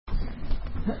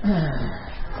I'll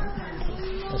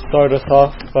start us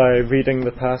off by reading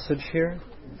the passage here.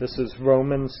 This is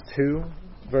Romans 2,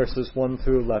 verses 1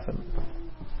 through 11.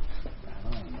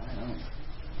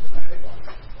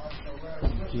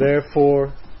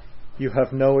 Therefore, you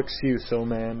have no excuse, O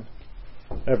man,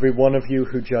 every one of you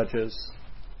who judges.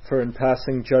 For in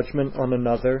passing judgment on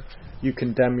another, you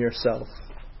condemn yourself,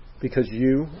 because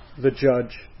you, the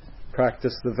judge,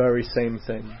 practice the very same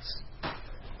things.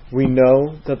 We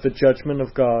know that the judgment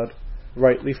of God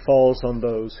rightly falls on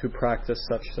those who practice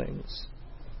such things.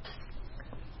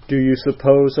 Do you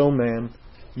suppose, O man,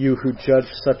 you who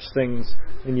judge such things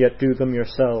and yet do them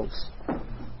yourselves,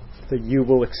 that you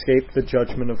will escape the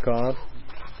judgment of God?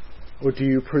 Or do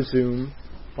you presume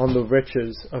on the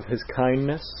riches of his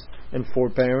kindness and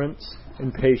forbearance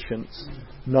and patience,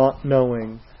 not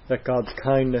knowing that God's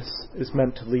kindness is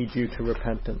meant to lead you to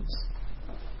repentance?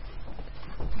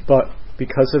 But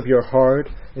because of your hard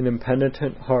and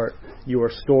impenitent heart, you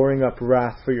are storing up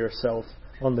wrath for yourself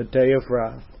on the day of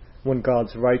wrath, when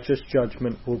God's righteous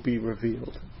judgment will be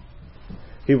revealed.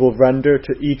 He will render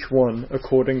to each one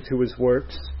according to his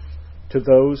works. To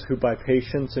those who by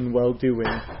patience and well-doing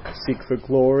seek for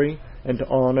glory and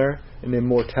honor and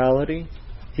immortality,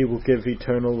 he will give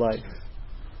eternal life.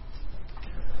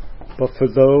 But for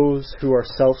those who are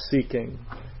self-seeking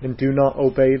and do not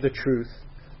obey the truth,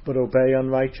 but obey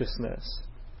unrighteousness,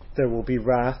 there will be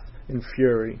wrath and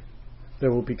fury.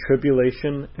 There will be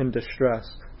tribulation and distress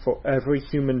for every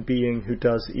human being who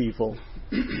does evil,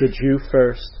 the Jew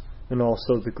first and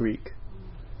also the Greek.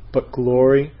 But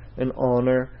glory and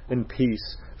honor and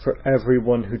peace for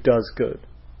everyone who does good,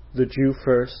 the Jew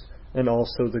first and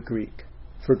also the Greek.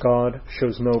 For God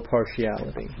shows no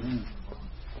partiality.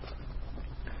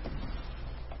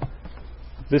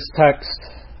 This text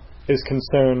is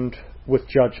concerned with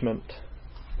judgment,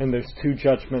 and there's two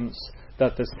judgments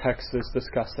that this text is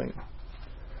discussing.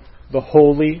 The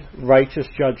holy, righteous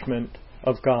judgment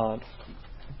of God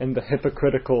and the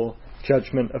hypocritical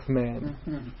judgment of man.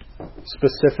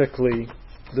 Specifically,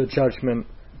 the judgment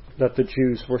that the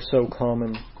Jews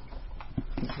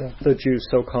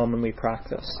so commonly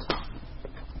practiced.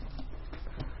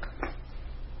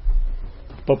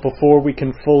 But before we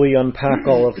can fully unpack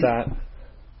all of that,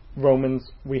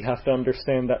 we have to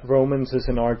understand that Romans is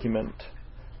an argument,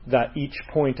 that each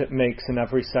point it makes in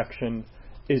every section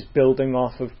is building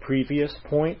off of previous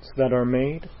points that are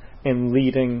made and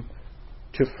leading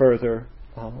to further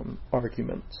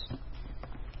arguments.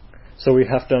 So we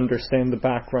have to understand the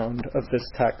background of this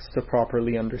text to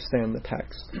properly understand the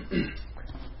text.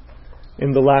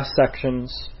 In the last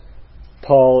sections,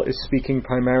 Paul is speaking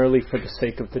primarily for the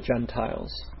sake of the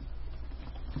Gentiles.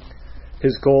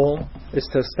 His goal is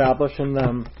to establish in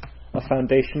them a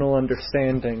foundational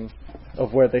understanding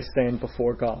of where they stand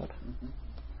before God.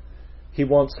 He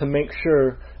wants to make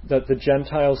sure that the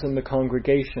Gentiles in the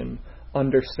congregation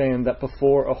understand that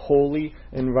before a holy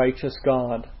and righteous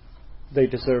God, they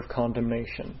deserve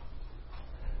condemnation.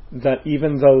 That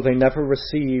even though they never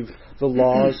received the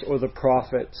laws or the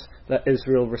prophets that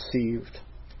Israel received,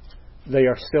 they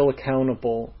are still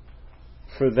accountable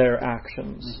for their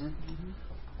actions.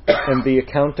 And the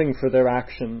accounting for their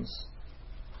actions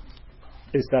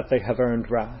is that they have earned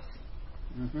wrath.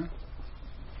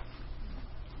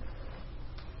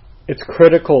 It's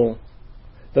critical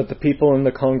that the people in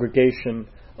the congregation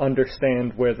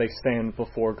understand where they stand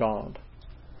before God.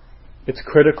 It's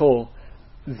critical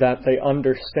that they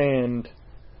understand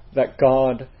that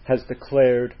God has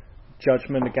declared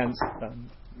judgment against them,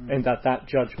 and that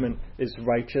judgment is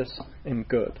righteous and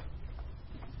good.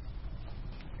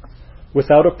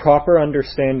 Without a proper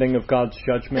understanding of God's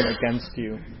judgment against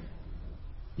you,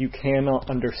 you cannot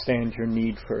understand your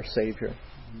need for a Savior.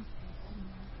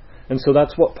 And so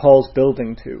that's what Paul's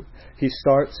building to. He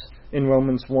starts in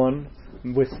Romans 1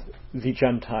 with the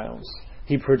Gentiles.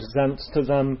 He presents to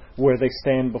them where they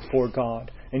stand before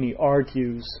God, and he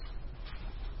argues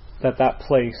that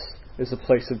place is a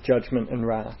place of judgment and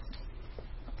wrath.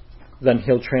 Then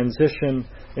he'll transition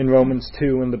in Romans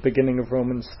 2 and the beginning of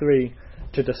Romans 3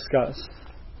 to discuss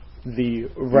the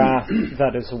wrath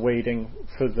that is awaiting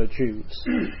for the Jews.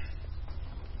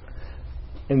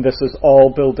 And this is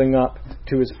all building up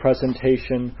to his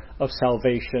presentation of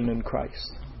salvation in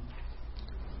Christ.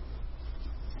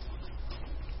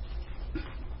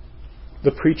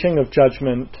 The preaching of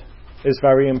judgment is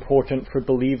very important for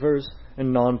believers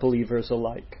and non-believers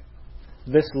alike.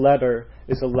 This letter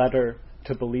is a letter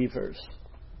to believers.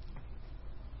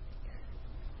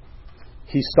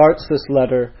 He starts this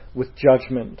letter with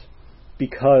judgment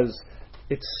because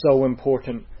it's so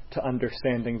important to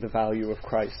understanding the value of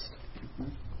Christ.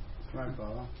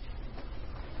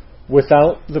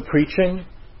 Without the preaching,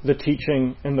 the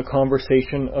teaching, and the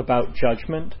conversation about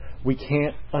judgment, we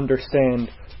can't understand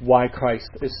why Christ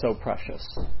is so precious.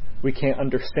 We can't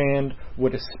understand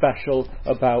what is special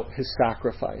about his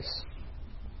sacrifice.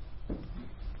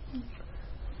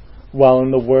 While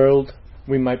in the world,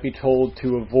 we might be told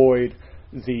to avoid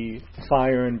the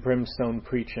fire and brimstone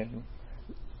preaching.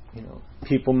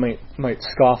 People might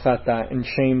scoff at that and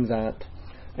shame that.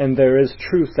 And there is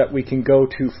truth that we can go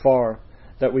too far,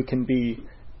 that we can be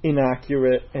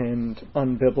inaccurate and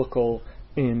unbiblical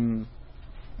in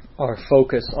our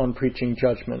focus on preaching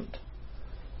judgment.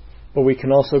 But we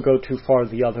can also go too far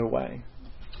the other way.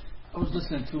 I was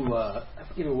listening to, I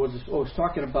forget who it was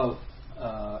talking about,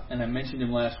 and I mentioned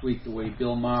him last week, the way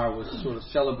Bill Maher was sort of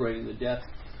celebrating the death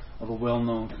of a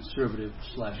well-known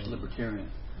conservative/libertarian.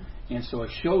 And so I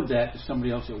showed that to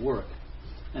somebody else at work.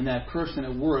 And that person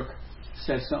at work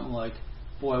said something like,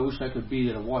 boy, I wish I could be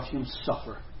there to watch him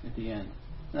suffer at the end.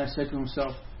 And I said to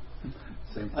himself,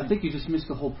 I think you just missed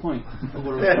the whole point of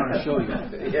what I was trying to show you.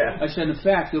 Yeah. I said, in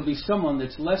fact, there'll be someone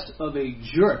that's less of a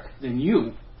jerk than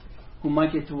you who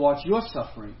might get to watch your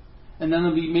suffering. And then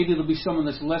maybe there'll be someone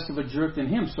that's less of a jerk than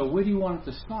him. So where do you want it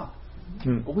to stop?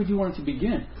 Or where do you want it to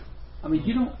begin? I mean,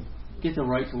 you don't get the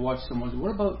right to watch someone.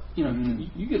 What about, you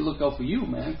get to look out for you,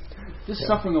 man. There's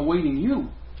suffering awaiting you,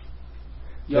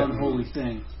 you unholy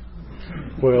thing.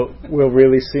 We'll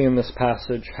really see in this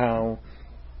passage how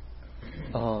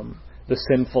the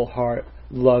sinful heart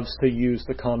loves to use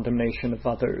the condemnation of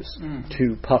others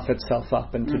to puff itself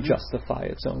up and to justify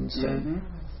its own sin.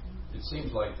 It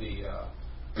seems like the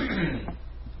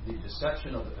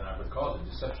deception of, and I would call it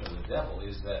the deception of the devil,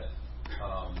 is that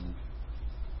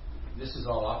this is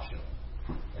all optional,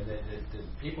 and that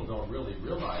people don't really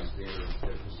realize their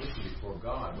position before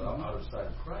God outside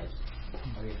of Christ.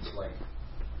 I mean, it's like,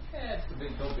 it's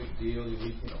no big deal.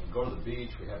 We go to the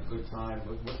beach, we have a good time.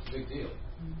 What's the big deal?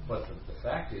 But the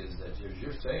fact is that, as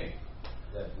you're saying,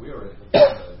 that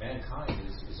mankind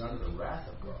is under the wrath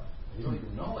of God. You don't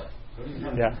even know it. You don't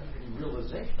even have any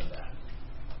realization of that.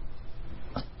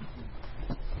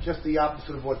 Just the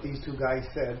opposite of what these two guys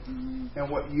said, and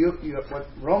what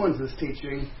Romans is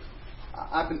teaching.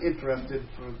 I've been interested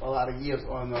for a lot of years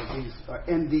on these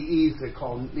NDEs, they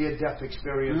call near-death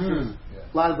experiences.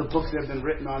 A lot of the books that have been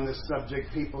written on this subject,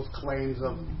 people's claims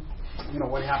of,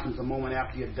 what happens a moment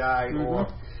after you die, or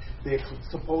they're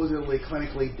supposedly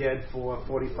clinically dead for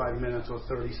 45 minutes or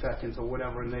 30 seconds or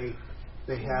whatever, and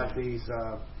they have these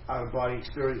out-of-body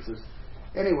experiences.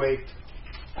 Anyway,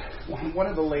 one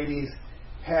of the ladies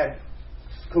had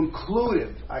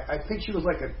concluded, I think she was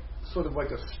like a sort of like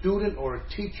a student or a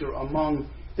teacher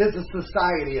there's a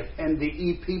society of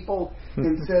NDE people,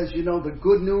 and says, the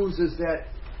good news is that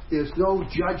there's no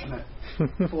judgment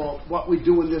for what we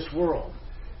do in this world.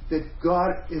 That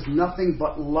God is nothing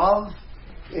but love,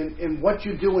 and what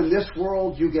you do in this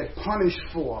world you get punished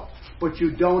for, but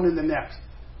you don't in the next.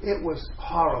 It was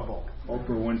horrible. Oprah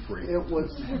Winfrey. It was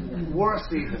worse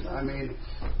even. I mean,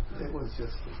 it was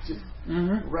just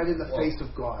right in the face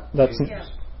of God. That's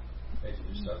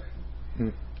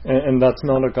and that's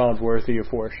not a God worthy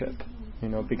of worship,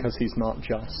 because he's not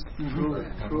just. True.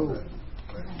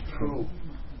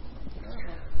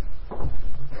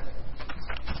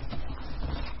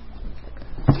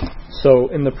 So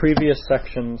in the previous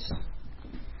sections,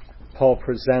 Paul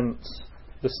presents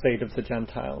the state of the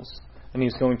Gentiles, and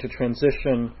he's going to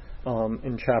transition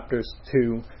in chapters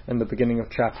 2 and the beginning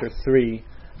of chapter 3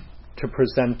 to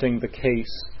presenting the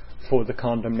case for the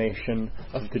condemnation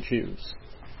of the Jews.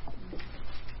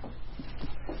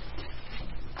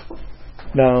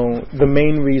 Now, the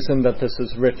main reason that this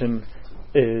is written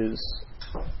is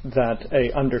that a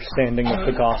understanding of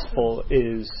the gospel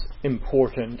is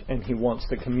important, and he wants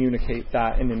to communicate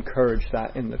that and encourage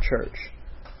that in the church.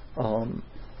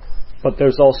 But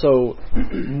there's also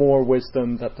more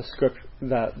wisdom that the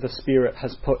Spirit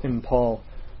has put in Paul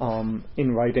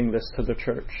in writing this to the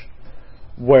church.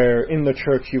 Where in the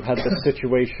church you had the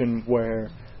situation where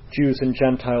Jews and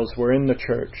Gentiles were in the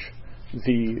church.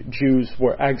 The Jews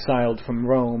were exiled from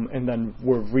Rome and then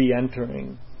were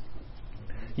re-entering.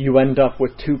 You end up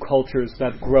with two cultures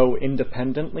that grow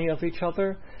independently of each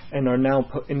other and are now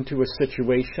put into a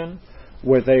situation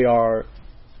where they are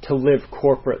to live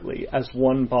corporately as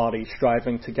one body,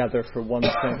 striving together for one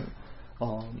thing.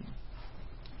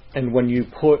 And when you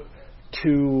put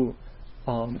two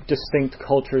distinct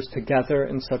cultures together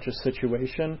in such a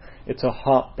situation, it's a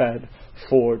hotbed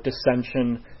for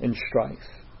dissension and strife.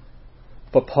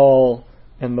 But Paul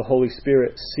and the Holy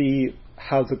Spirit see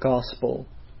how the gospel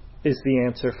is the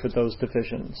answer for those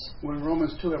divisions. We're in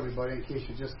Romans 2, everybody, in case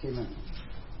you just came in.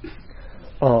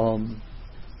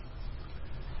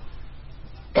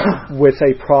 with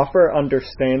a proper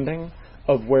understanding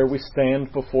of where we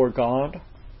stand before God,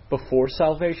 before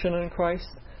salvation in Christ,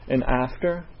 and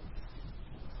after,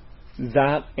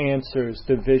 that answers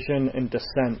division and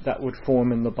dissent that would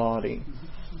form in the body.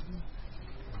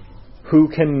 Who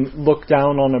can look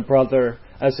down on a brother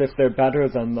as if they're better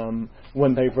than them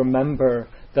when they remember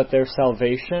that their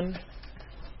salvation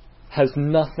has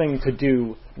nothing to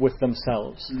do with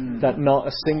themselves, that not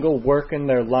a single work in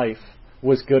their life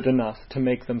was good enough to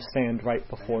make them stand right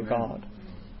before God.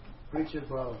 Preach it,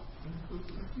 brother.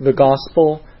 The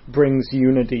gospel brings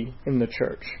unity in the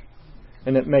church.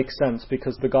 And it makes sense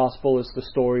because the gospel is the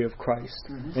story of Christ,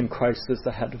 and Christ is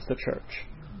the head of the church.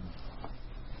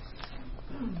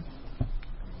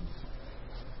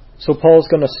 So Paul's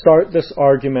going to start this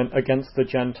argument against the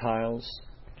Gentiles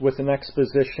with an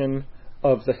exposition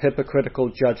of the hypocritical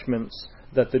judgments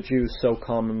that the Jews so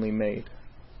commonly made.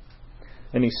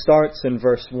 And he starts in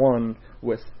verse 1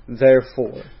 with,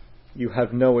 "Therefore, you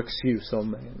have no excuse, O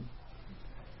man."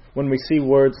 When we see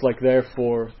words like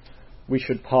therefore, we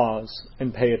should pause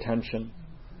and pay attention.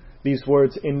 These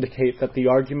words indicate that the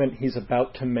argument he's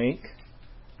about to make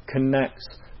connects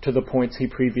to the points he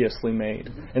previously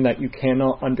made, and that you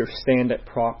cannot understand it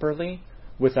properly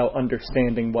without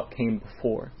understanding what came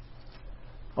before.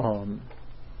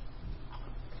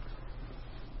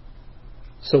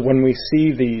 So when we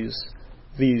see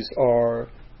these are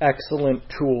excellent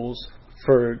tools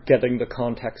for getting the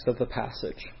context of the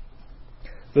passage.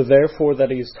 The therefore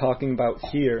that he's talking about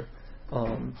here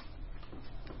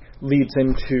leads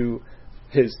into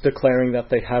his declaring that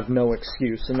they have no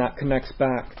excuse, and that connects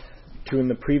back to in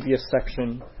the previous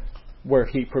section where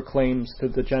he proclaims to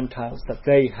the Gentiles that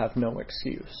they have no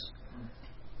excuse.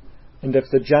 And if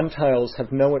the Gentiles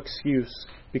have no excuse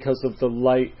because of the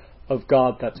light of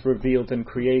God that's revealed in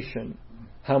creation,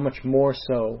 how much more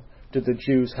so do the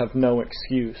Jews have no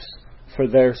excuse for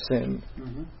their sin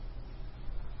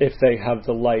if they have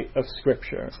the light of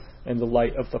Scripture and the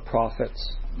light of the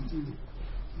prophets?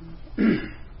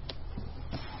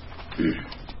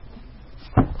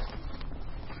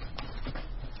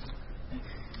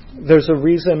 There's a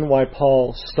reason why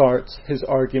Paul starts his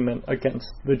argument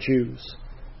against the Jews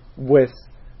with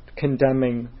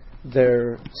condemning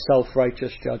their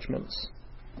self-righteous judgments.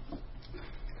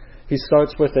 He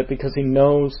starts with it because he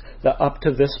knows that up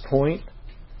to this point,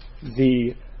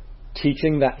 the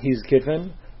teaching that he's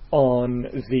given on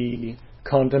the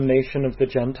condemnation of the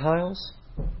Gentiles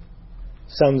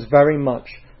sounds very much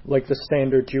like the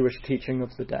standard Jewish teaching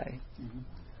of the day.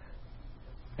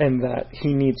 And that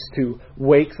he needs to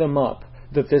wake them up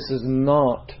that this is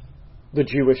not the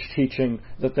Jewish teaching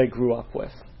that they grew up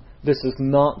with. This is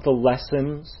not the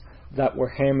lessons that were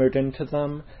hammered into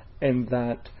them and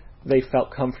that they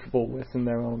felt comfortable with in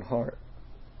their own heart.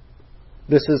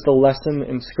 This is the lesson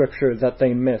in Scripture that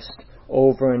they missed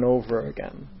over and over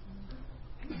again.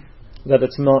 That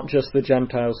it's not just the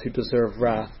Gentiles who deserve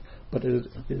wrath, but it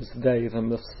is they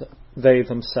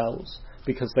themselves,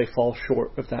 because they fall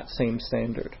short of that same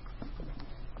standard.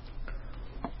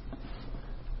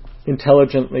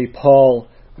 Intelligently, Paul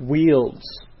wields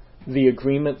the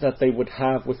agreement that they would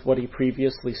have with what he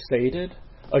previously stated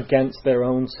against their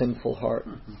own sinful heart.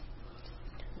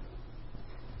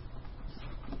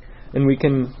 And we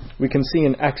can see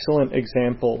an excellent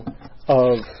example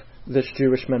of this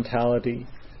Jewish mentality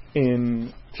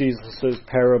in Jesus'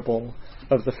 parable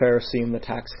of the Pharisee and the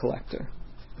tax collector.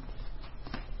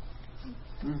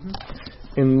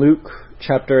 In Luke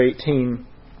chapter 18,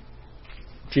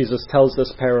 Jesus tells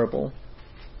this parable,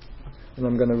 and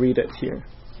I'm going to read it here.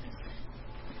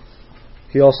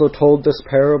 He also told this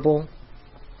parable.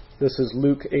 This is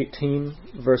Luke 18,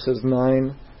 verses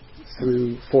 9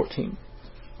 through 14.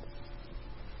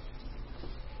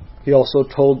 He also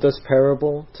told this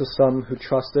parable to some who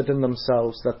trusted in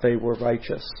themselves that they were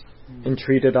righteous and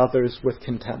treated others with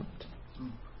contempt.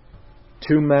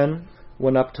 2 men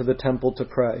went up to the temple to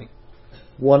pray,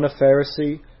 one a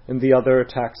Pharisee and the other a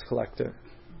tax collector.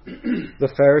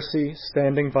 The Pharisee,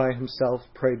 standing by himself,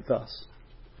 prayed thus: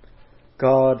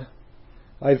 God,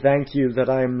 I thank you that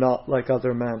I am not like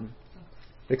other men,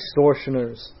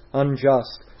 extortioners,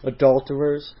 unjust,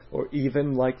 adulterers, or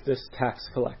even like this tax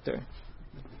collector.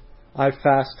 I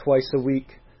fast twice a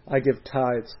week. I give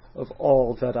tithes of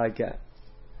all that I get.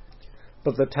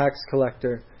 But the tax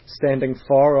collector, standing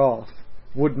far off,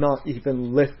 would not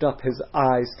even lift up his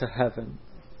eyes to heaven,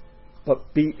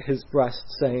 but beat his breast,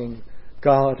 saying,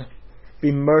 God,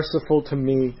 be merciful to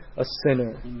me, a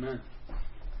sinner. Amen.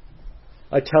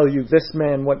 I tell you, this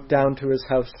man went down to his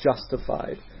house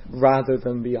justified, rather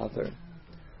than the other.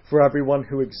 For everyone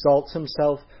who exalts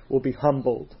himself will be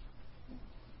humbled,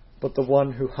 but the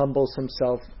one who humbles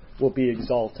himself will be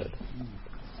exalted.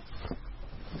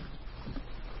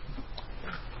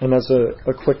 And as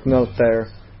a quick note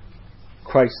there,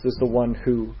 Christ is the one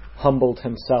who humbled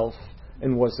himself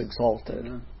and was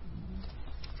exalted.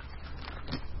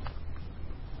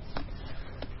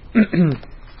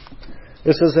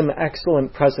 This is an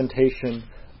excellent presentation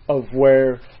of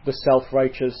where the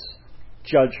self-righteous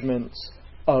judgments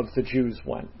of the Jews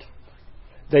went.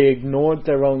 They ignored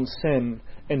their own sin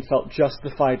and felt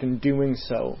justified in doing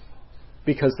so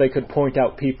because they could point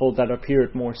out people that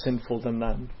appeared more sinful than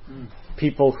them.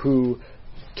 People who,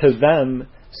 to them,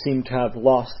 seemed to have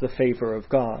lost the favor of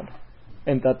God,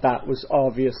 and that was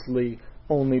obviously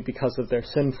only because of their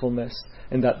sinfulness,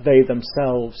 and that they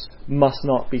themselves must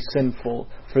not be sinful,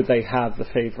 for they have the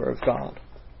favor of God.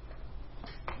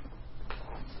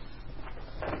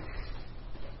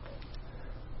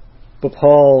 But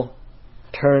Paul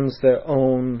turns their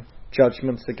own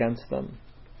judgments against them.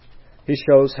 He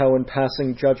shows how in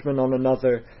passing judgment on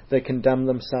another, they condemn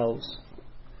themselves,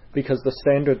 because the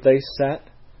standard they set,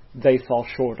 they fall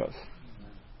short of.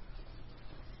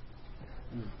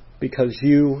 Because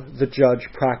you, the judge,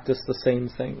 practice the same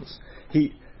things.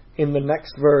 In the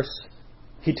next verse,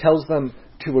 he tells them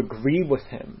to agree with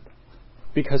him,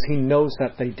 because he knows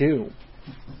that they do.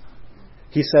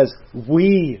 He says,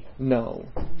 we know.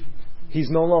 He's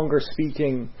no longer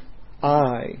speaking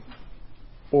I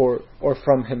or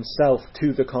from himself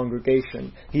to the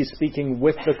congregation. He's speaking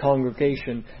with the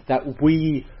congregation that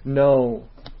we know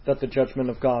that the judgment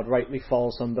of God rightly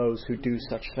falls on those who do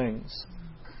such things.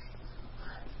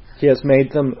 He has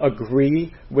made them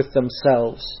agree with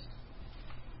themselves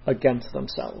against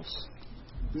themselves.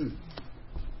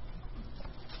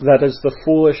 That is the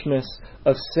foolishness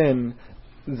of sin,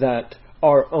 that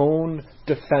our own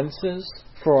defenses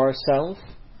for ourselves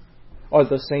are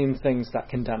the same things that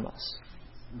condemn us.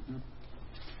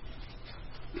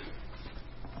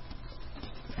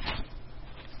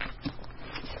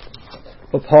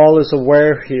 But Paul is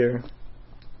aware here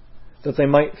that they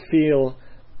might feel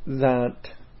that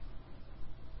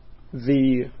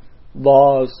the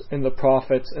laws and the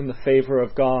prophets and the favor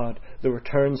of God, the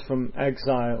returns from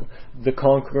exile, the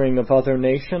conquering of other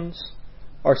nations,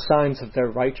 are signs of their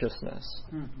righteousness.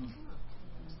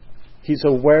 He's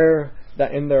aware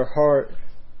that in their heart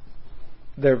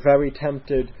they're very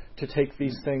tempted to take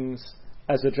these things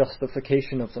as a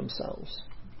justification of themselves.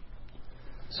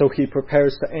 So he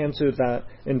prepares to answer that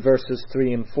in verses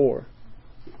 3 and 4.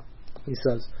 He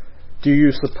says, "Do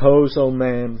you suppose, O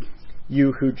man,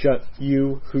 you who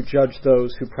judge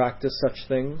those who practice such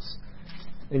things,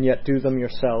 and yet do them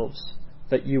yourselves,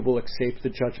 that you will escape the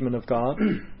judgment of God?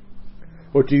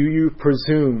 Or do you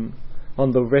presume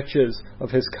on the riches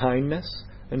of his kindness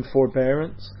and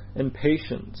forbearance and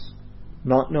patience,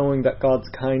 not knowing that God's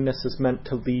kindness is meant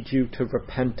to lead you to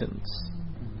repentance?"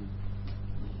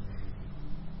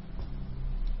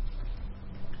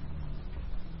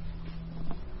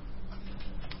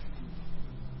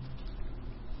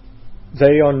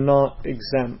 They are not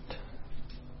exempt.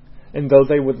 And though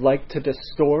they would like to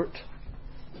distort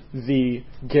the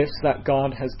gifts that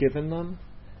God has given them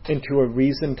into a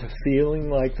reason to feeling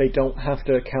like they don't have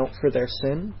to account for their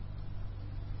sin,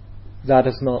 that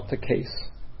is not the case.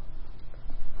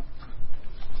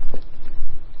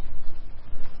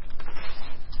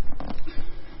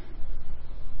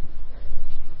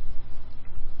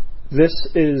 This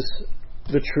is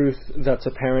the truth that's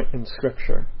apparent in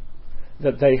Scripture,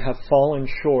 that they have fallen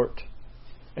short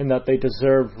and that they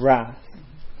deserve wrath.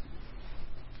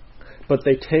 But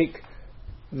they take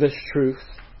this truth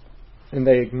and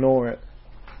they ignore it.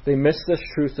 They miss this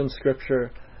truth in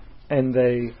Scripture, and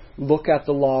they look at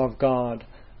the law of God,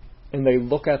 and they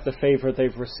look at the favor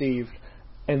they've received,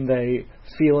 and they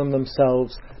feel in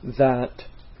themselves that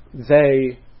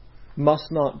they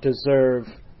must not deserve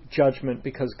judgment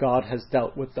because God has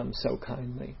dealt with them so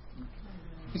kindly.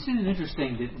 Isn't it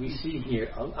interesting that we see here?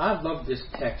 I love this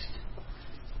text.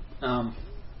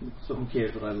 So who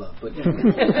cares what I love? But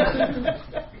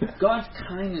God's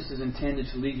kindness is intended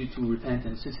to lead you to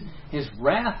repentance. His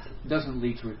wrath doesn't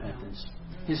lead to repentance.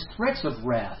 His threats of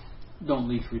wrath don't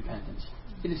lead to repentance.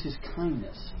 It is His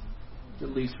kindness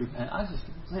that leads to repentance. I just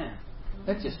think, man,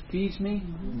 that just feeds me.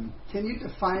 Can you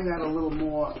define that a little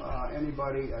more,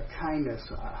 anybody? Kindness.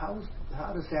 How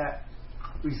does that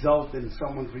result in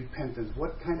someone's repentance?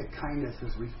 What kind of kindness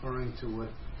is referring to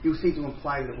it? You seem to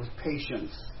imply that it was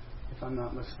patience, if I'm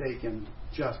not mistaken,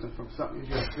 Justin, from something you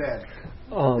just said.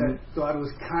 That God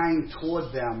was kind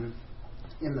toward them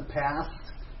in the past.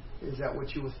 Is that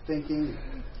what you were thinking?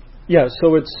 Yeah,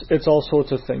 so it's all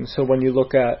sorts of things. So when you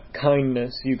look at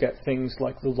kindness, you get things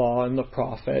like the law and the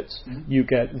prophets. Mm-hmm. You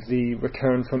get the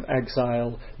return from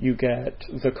exile. You get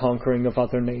the conquering of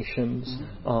other nations.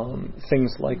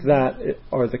 Things like that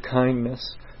are the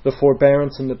kindness. The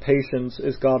forbearance and the patience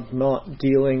is God not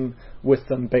dealing with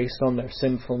them based on their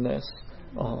sinfulness.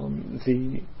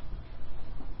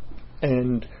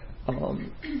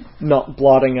 Not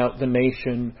blotting out the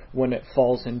nation when it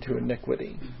falls into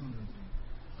iniquity.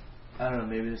 I don't know,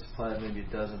 maybe this applies, maybe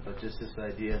it doesn't, but just this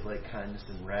idea of like kindness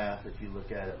and wrath, if you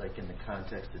look at it like in the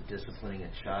context of disciplining a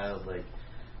child, like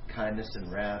kindness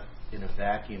and wrath in a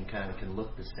vacuum kind of can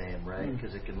look the same, right?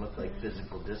 Because it can look like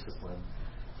physical discipline,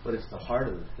 but it's the heart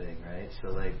of the thing, right? So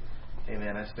like, hey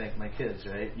man, I spank my kids,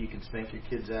 right? You can spank your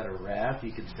kids out of wrath,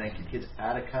 you can spank your kids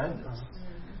out of kindness,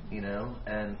 you know?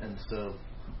 And so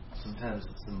sometimes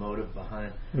it's the motive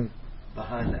behind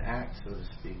the act, so to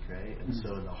speak, right? And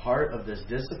so in the heart of this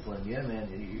discipline, yeah, man,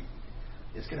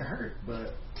 it's going to hurt,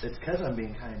 but it's because I'm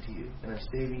being kind to you, and I'm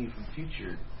saving you from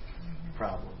future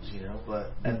problems, you know?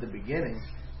 But at the beginning,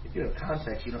 if you have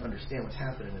context, you don't understand what's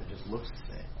happening, it just looks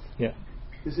the same. Yeah.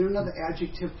 Is there another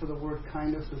adjective for the word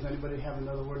kindness? Does anybody have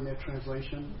another word in their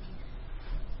translation?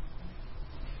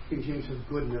 King James says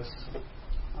goodness.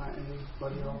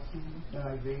 Anybody else?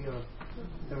 NIV? Or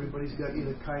everybody's got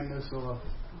either kindness or...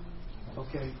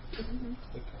 Okay.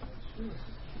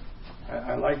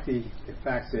 I like the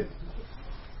fact that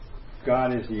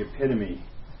God is the epitome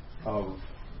of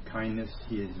kindness.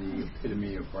 He is the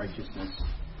epitome of righteousness,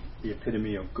 the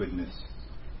epitome of goodness.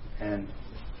 And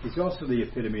He's also the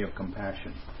epitome of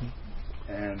compassion.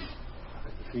 And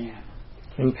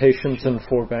patience and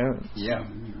forbearance. Yeah.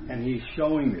 And He's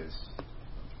showing this.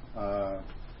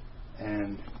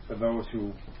 And for those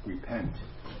who repent,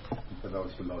 and for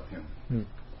those who love Him.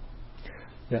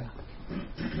 Yeah.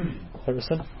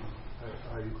 Harrison?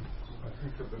 I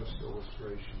think the best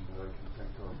illustration that I can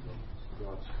think of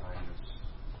God's kindness,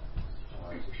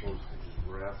 as opposed to His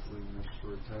wrathliness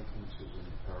for repentance, is in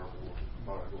the parable of the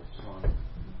prodigal son,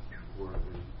 where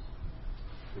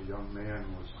the young man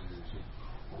was,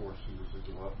 of course, he was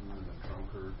a glutton and a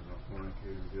drunkard and a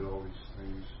fornicator, did all these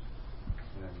things,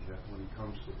 and yet when he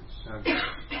comes to his senses,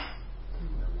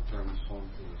 returns home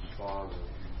to his father.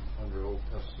 Under Old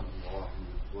Testament law, he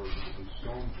was worthy to be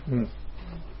stoned to death.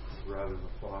 Rather,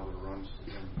 the father runs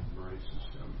to him and embraces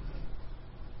him. And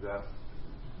that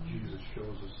Jesus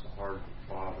shows us the heart of the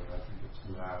Father. I think it's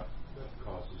that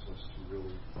causes us to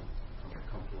really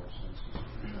come to our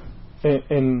senses.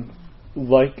 And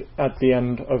like at the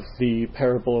end of the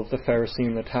parable of the Pharisee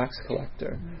and the tax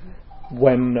collector,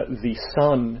 when the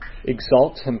son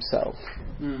exalts himself,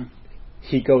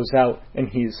 he goes out and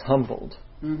he's humbled.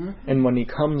 And when he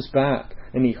comes back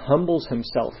and he humbles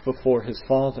himself before his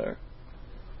father,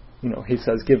 he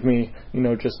says, give me,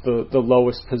 just the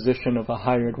lowest position of a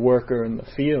hired worker in the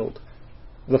field.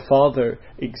 The father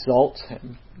exalts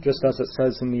him, just as it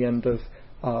says in the end of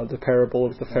the parable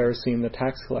of the Pharisee and the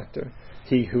tax collector.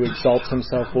 He who exalts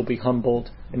himself will be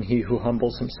humbled, and he who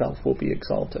humbles himself will be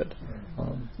exalted.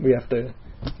 We have to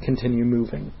continue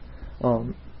moving.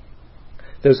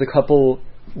 There's a couple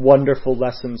wonderful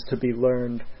lessons to be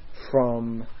learned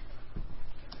from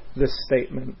this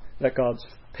statement that God's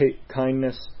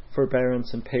kindness,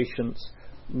 forbearance, and patience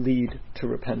lead to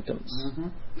repentance.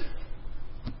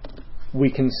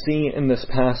 We can see in this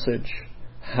passage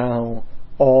how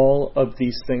all of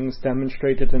these things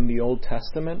demonstrated in the Old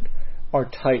Testament are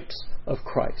types of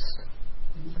Christ.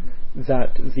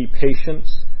 That the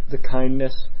patience, the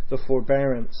kindness, the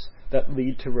forbearance that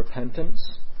lead to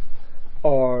repentance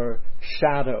are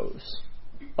shadows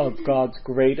of God's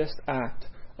greatest act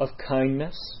of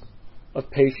kindness, of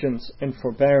patience, and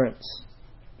forbearance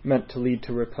meant to lead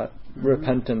to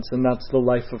repentance, and that's the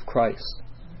life of Christ.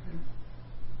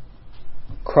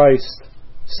 Christ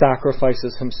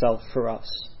sacrifices himself for us.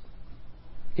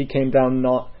 He came down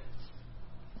not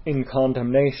in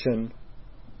condemnation,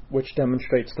 which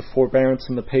demonstrates the forbearance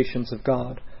and the patience of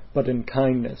God, but in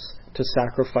kindness to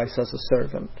sacrifice as a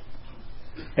servant.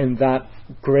 And that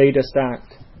greatest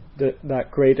act, that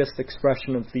greatest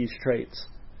expression of these traits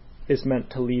is meant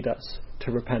to lead us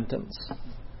to repentance.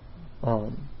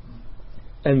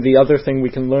 And the other thing we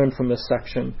can learn from this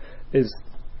section is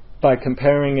by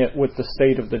comparing it with the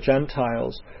state of the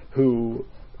Gentiles, whose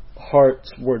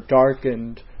hearts were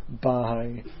darkened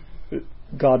by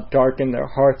God darkened their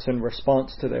hearts in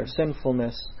response to their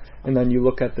sinfulness. And then you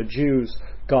look at the Jews,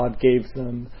 God gave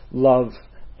them love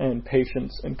and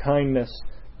patience and kindness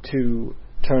to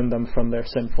turn them from their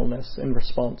sinfulness in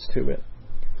response to it.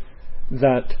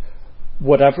 That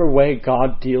whatever way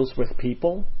God deals with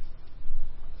people,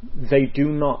 they do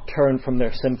not turn from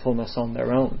their sinfulness on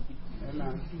their own.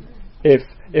 Amen.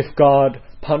 If God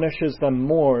punishes them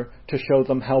more to show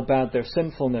them how bad their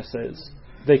sinfulness is,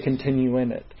 they continue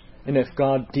in it. And if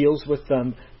God deals with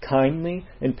them kindly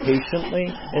and patiently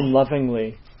and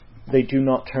lovingly, they do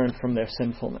not turn from their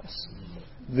sinfulness.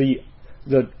 The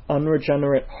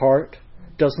unregenerate heart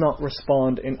does not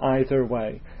respond in either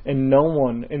way. And no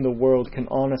one in the world can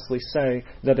honestly say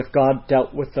that if God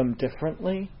dealt with them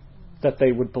differently, that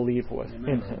they would believe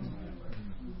in Him.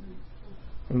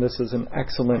 And this is an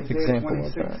excellent example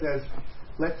of that. Isaiah 26 says,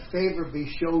 "Let favor be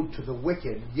showed to the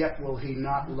wicked, yet will he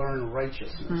not learn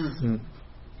righteousness." Mm-hmm.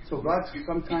 So God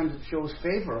sometimes shows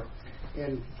favor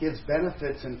and gives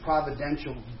benefits and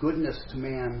providential goodness to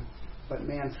man, but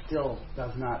man still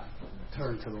does not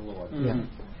turn to the Lord. Yeah.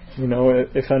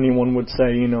 If anyone would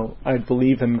say, I'd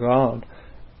believe in God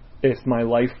if my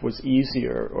life was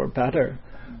easier or better,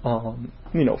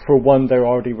 for one, they're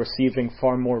already receiving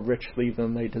far more richly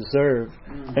than they deserve.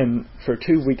 And for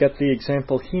two, we get the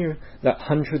example here that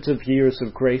hundreds of years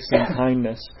of grace and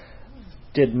kindness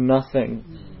did nothing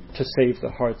to save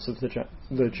the hearts of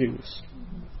the Jews.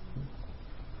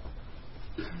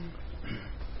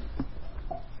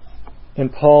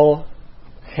 And Paul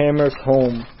hammers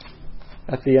home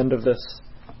at the end of this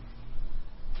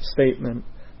statement,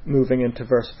 moving into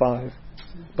verse 5.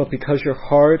 "But because your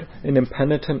hard and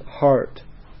impenitent heart,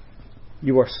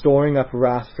 you are storing up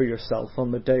wrath for yourself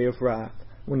on the day of wrath,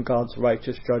 when God's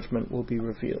righteous judgment will be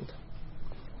revealed."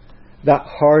 That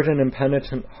hard and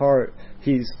impenitent heart,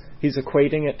 he's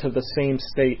equating it to the same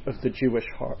state of the Jewish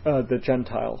heart, the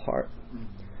Gentile heart.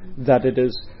 That it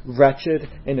is wretched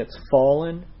and it's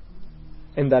fallen,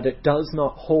 and that it does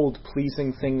not hold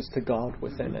pleasing things to God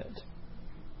within it.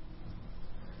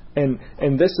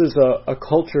 And this is a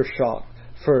culture shock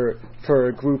for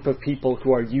a group of people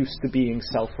who are used to being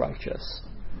self-righteous,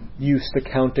 used to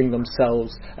counting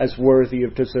themselves as worthy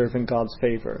of deserving God's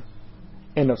favor,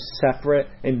 and of separate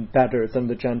and better than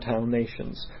the Gentile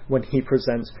nations, when he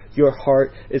presents, your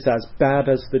heart is as bad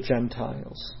as the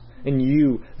Gentiles, and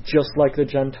you, just like the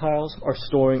Gentiles, are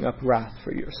storing up wrath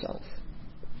for yourself.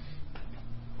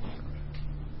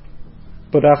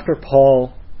 But after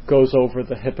Paul goes over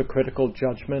the hypocritical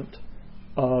judgment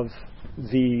of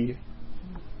the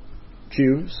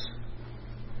Jews,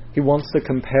 he wants to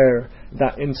compare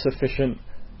that insufficient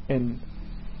and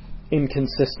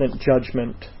inconsistent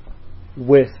judgment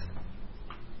with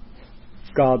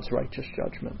God's righteous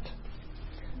judgment.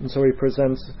 And so he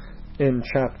presents in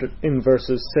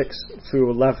verses 6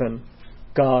 through 11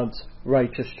 God's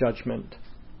righteous judgment.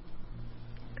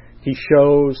 He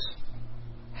shows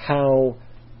how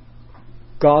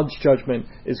God's judgment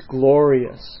is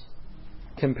glorious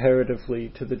comparatively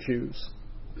to the Jews.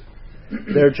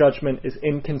 Their judgment is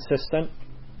inconsistent,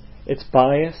 it's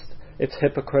biased, it's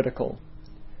hypocritical.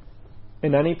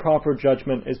 And any proper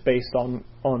judgment is based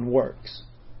on works.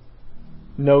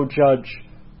 No judge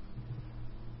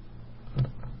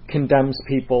condemns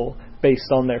people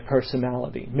based on their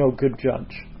personality. No good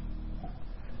judge.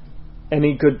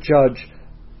 Any good judge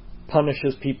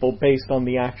punishes people based on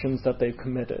the actions that they've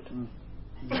committed.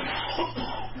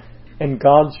 And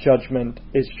God's judgment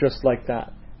is just like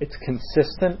that. It's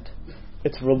consistent,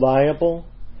 it's reliable,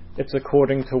 it's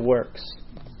according to works.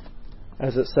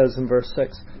 As it says in verse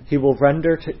 6, he will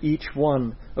render to each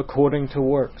one according to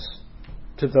works.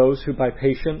 To those who by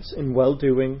patience in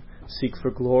well-doing seek for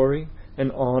glory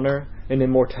and honor and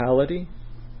immortality,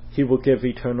 he will give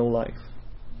eternal life.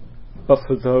 But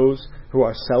for those who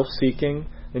are self-seeking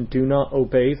and do not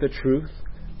obey the truth,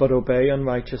 but obey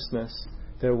unrighteousness,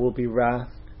 there will be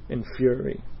wrath and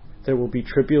fury. There will be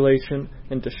tribulation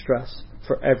and distress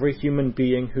for every human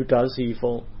being who does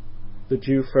evil, the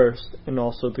Jew first and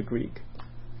also the Greek,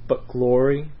 but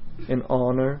glory and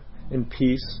honor and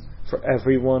peace for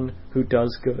everyone who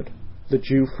does good, the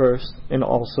Jew first and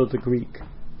also the Greek,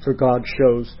 for God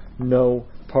shows no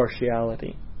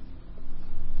partiality.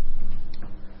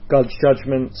 God's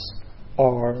judgments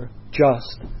are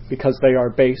just because they are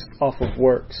based off of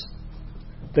works.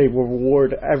 They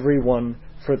reward everyone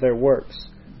for their works,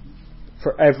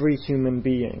 for every human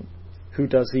being who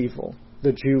does evil,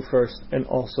 the Jew first and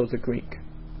also the Greek.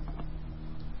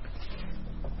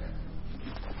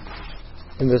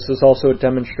 And this is also a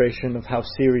demonstration of how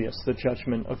serious the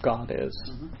judgment of God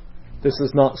is. This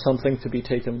is not something to be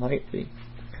taken lightly.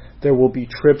 There will be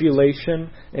tribulation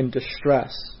and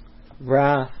distress,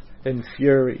 wrath and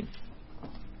fury.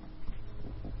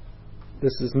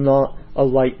 This is not a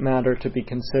light matter to be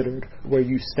considered where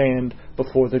you stand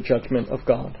before the judgment of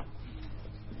God.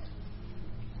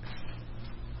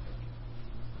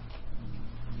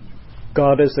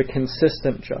 God is a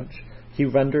consistent judge. He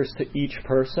renders to each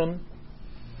person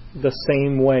the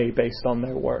same way based on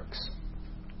their works.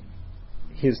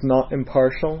 He is not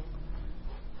impartial.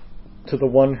 To the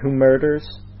one who murders,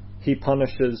 he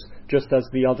punishes just as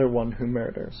the other one who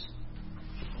murders.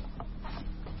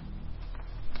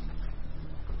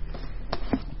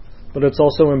 But it's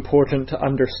also important to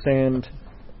understand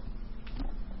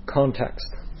context.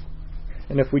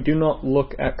 And if we do not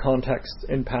look at context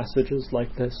in passages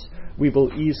like this, we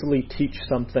will easily teach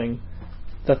something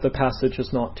that the passage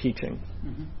is not teaching.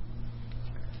 Mm-hmm.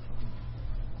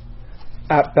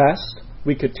 At best,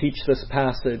 we could teach this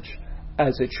passage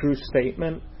as a true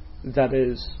statement that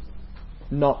is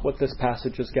not what this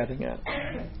passage is getting at.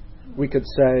 We could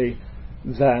say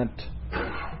that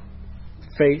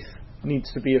faith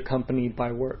needs to be accompanied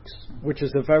by works, which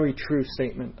is a very true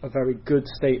statement, a very good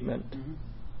statement. Mm-hmm.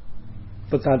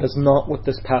 But that is not what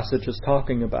this passage is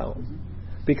talking about,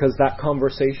 because that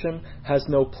conversation has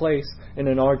no place in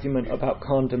an argument about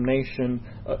condemnation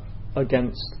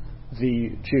against the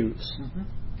Jews. Mm-hmm.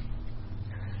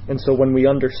 And so when we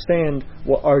understand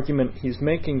what argument he's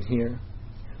making here,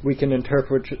 we can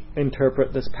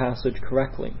interpret this passage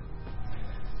correctly.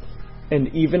 And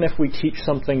even if we teach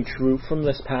something true from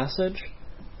this passage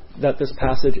that this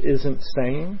passage isn't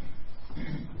saying,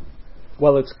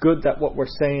 well, it's good that what we're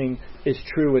saying is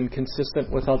true and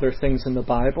consistent with other things in the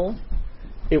Bible.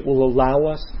 It will allow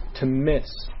us to miss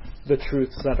the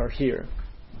truths that are here.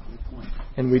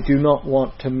 And we do not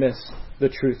want to miss the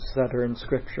truths that are in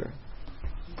Scripture.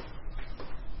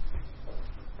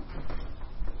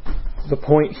 The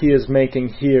point he is making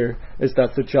here is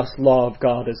that the just law of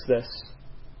God is this: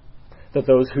 that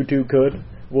those who do good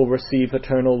will receive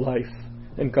eternal life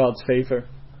and God's favor,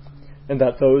 and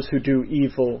that those who do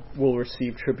evil will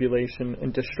receive tribulation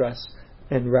and distress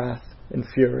and wrath and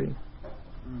fury.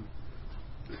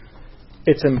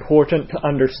 It's important to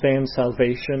understand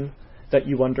salvation that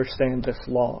you understand this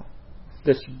law,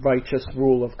 this righteous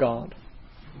rule of God,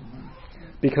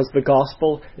 because the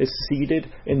gospel is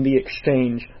seated in the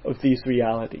exchange of these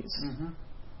realities,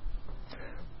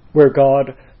 where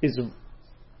God is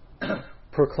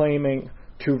proclaiming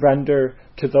to render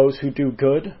to those who do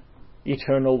good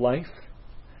eternal life,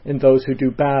 and those who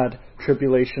do bad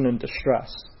tribulation and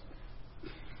distress.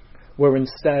 Where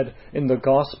instead, in the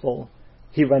gospel,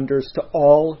 he renders to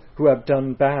all who have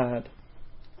done bad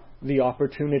the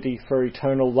opportunity for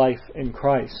eternal life in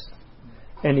Christ,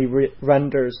 and he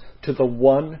renders to the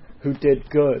one who did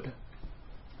good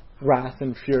wrath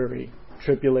and fury,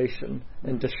 tribulation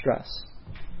and distress.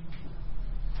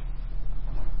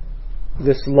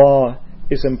 This law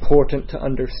is important to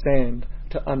understand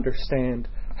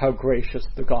how gracious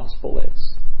the gospel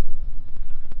is.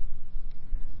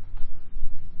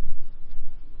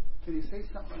 Can you say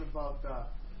something about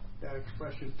that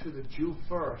expression, to the Jew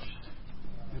first,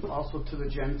 and also to the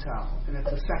Gentile? And it's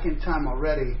the second time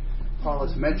already Paul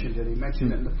has mentioned it. He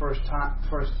mentioned it in the first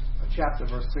chapter,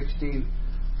 verse 16.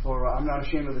 For I'm not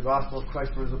ashamed of the gospel of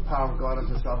Christ, for it is the power of God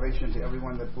unto salvation to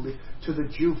everyone that believes. To the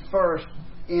Jew first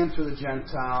and to the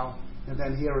Gentile. And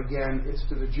then here again, it's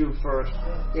to the Jew first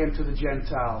and to the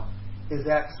Gentile. Is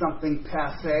that something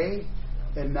passé?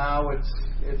 And now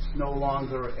it's no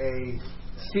longer a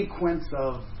sequence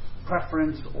of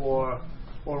preference or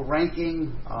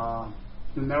ranking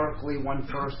numerically, one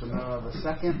first and another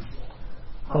second?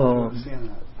 How do you understand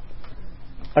that?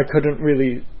 I couldn't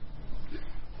really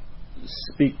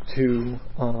speak to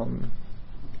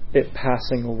it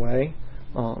passing away,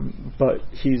 but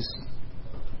he's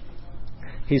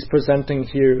presenting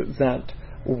here that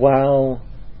while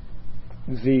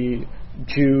the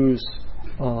Jews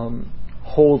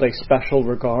hold a special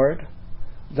regard,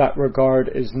 that regard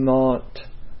is not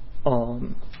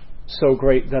so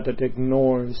great that it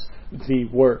ignores the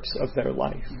works of their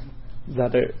life.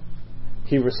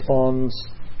 He responds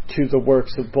to the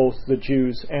works of both the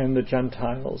Jews and the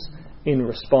Gentiles in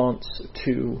response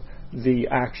to the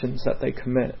actions that they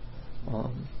commit.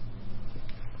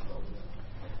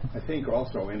 I think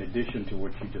also, in addition to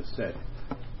what you just said,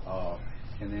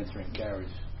 in answering Gary's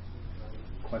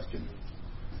question,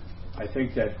 I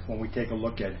think that when we take a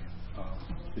look at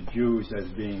the Jews as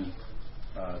being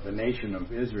the nation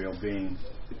of Israel being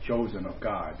the chosen of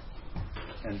God,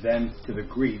 and then to the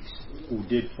Greeks who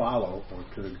did follow, or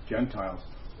to the Gentiles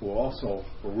who also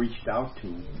were reached out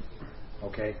to,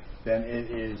 okay, then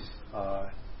it is,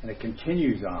 and it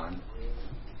continues on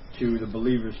to the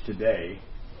believers today.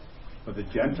 But the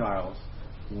Gentiles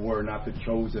were not the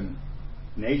chosen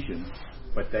nation,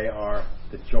 but they are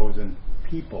the chosen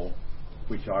people,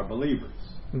 which are believers.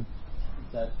 Does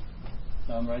that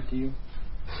sound right to you?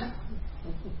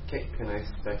 Can I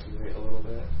speculate a little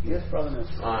bit? Yes, Brother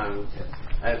Nelson.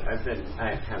 I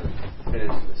haven't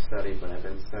finished the study, but I've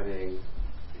been studying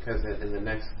because in the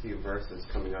next few verses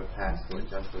coming up past what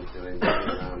Justin's doing,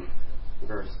 around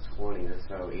verse 20 or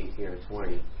so, 18 or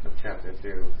 20 of chapter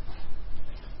 2.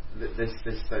 This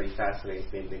study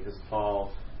fascinates me because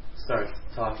Paul starts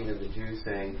talking to the Jews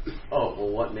saying, oh,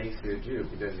 well, what makes you a Jew?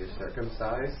 Because you're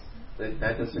circumcised?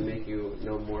 That doesn't make you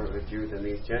no more of a Jew than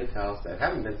these Gentiles that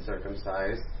haven't been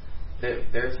circumcised.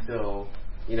 They're still,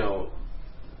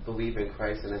 believe in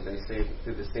Christ and have been saved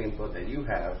through the same blood that you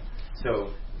have.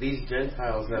 So these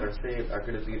Gentiles that are saved are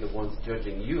going to be the ones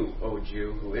judging you, O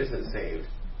Jew, who isn't saved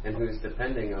and who's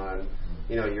depending on,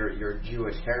 your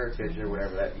Jewish heritage or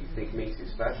whatever that you think makes you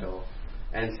special.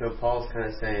 And so Paul's kind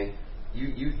of saying,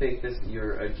 you think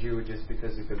you're a Jew just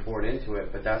because you've been born into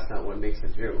it, but that's not what makes a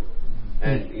Jew.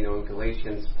 And, in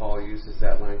Galatians, Paul uses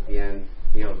that line at the end,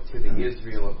 to the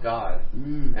Israel of God.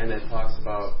 And then talks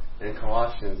about, in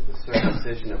Colossians, the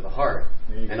circumcision of the heart.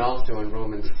 And also in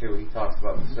Romans 2, he talks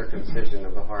about the circumcision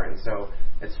of the heart. And so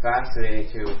it's fascinating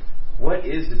to, what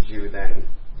is a Jew then?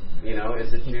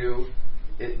 Is a Jew,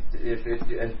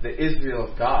 if the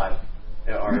Israel of God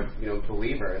are,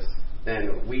 believers,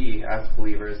 then we as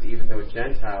believers, even though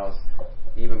Gentiles,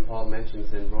 even Paul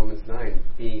mentions in Romans 9,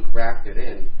 being grafted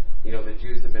in, the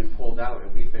Jews have been pulled out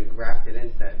and we've been grafted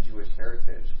into that Jewish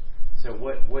heritage. So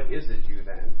what is a Jew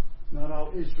then? Not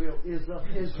all Israel is of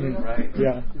Israel. Right.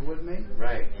 Yeah. You with me?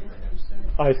 Right.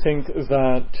 I think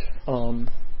that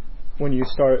when you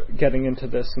start getting into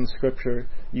this in Scripture,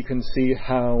 you can see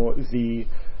how the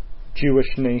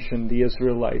Jewish nation, the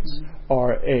Israelites,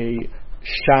 are a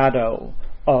shadow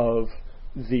of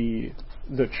the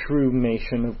true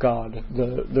nation of God,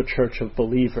 the church of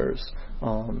believers,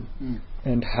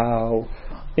 and how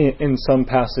in some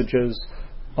passages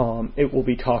it will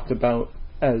be talked about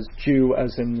as Jew,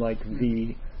 as in like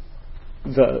the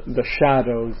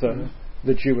shadow,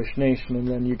 the Jewish nation, and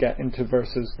then you get into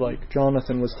verses like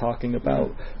Jonathan was talking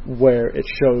about, where it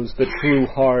shows the true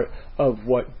heart of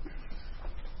what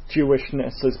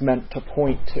Jewishness is meant to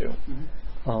point to.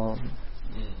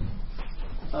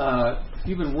 If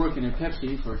you've been working at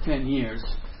Pepsi for 10 years,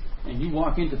 and you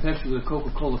walk into Pepsi with a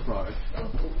Coca-Cola product,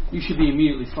 you should be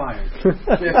immediately fired.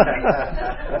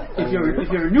 If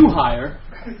you're a new hire,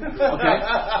 okay.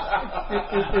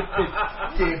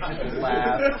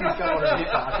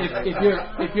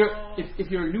 If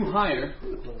you're a new hire,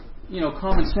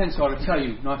 common sense ought to tell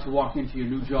you not to walk into your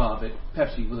new job at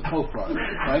Pepsi with a Coke product,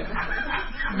 right?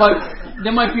 But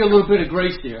there might be a little bit of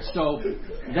grace there. So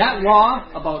that law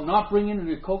about not bringing in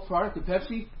a Coke product to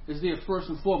Pepsi is there first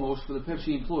and foremost for the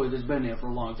Pepsi employee that's been there for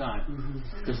a long time,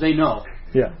 because they know.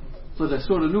 Yeah. For the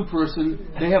sort of new person,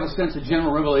 they have a sense of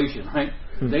general revelation, right?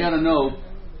 They ought to know,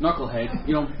 knucklehead,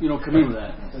 you don't come in with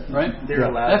that, right?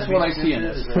 That's what I see in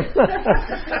this.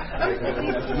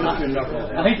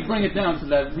 I hate to bring it down to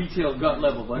that retail gut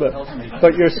level, but it helps me.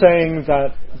 But you're saying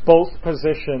that both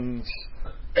positions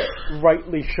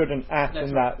rightly shouldn't act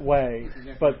in that way,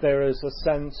 but there is a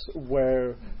sense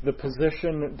where the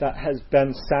position that has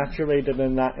been saturated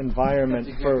in that environment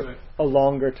for a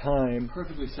longer time,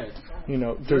 perfectly said,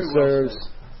 deserves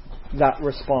that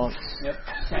response. Yep,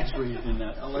 saturated in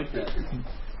that. I like that.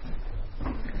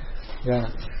 Yeah.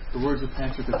 The words of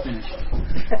Patrick are finished.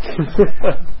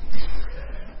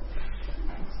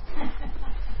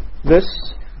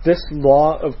 This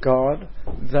law of God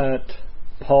that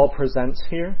Paul presents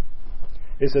here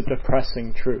is a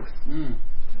depressing truth.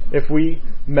 If we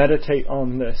meditate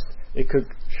on this, it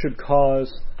should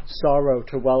cause sorrow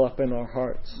to well up in our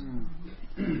hearts.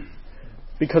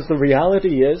 Because the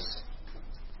reality is,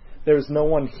 there's no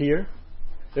one here.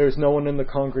 There's no one in the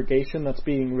congregation that's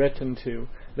being written to.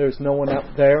 There's no one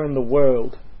out there in the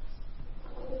world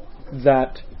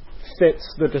that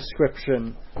fits the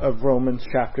description of Romans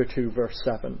chapter 2, verse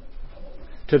 7.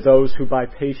 To those who by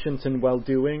patience and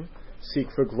well-doing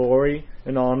seek for glory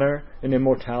and honor and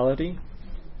immortality,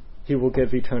 He will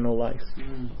give eternal life.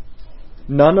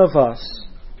 None of us,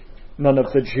 none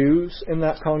of the Jews in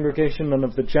that congregation, none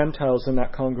of the Gentiles in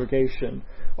that congregation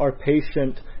are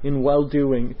patient in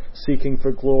well-doing, seeking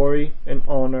for glory and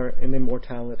honor and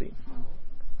immortality.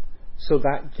 So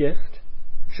that gift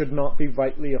should not be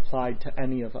rightly applied to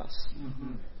any of us.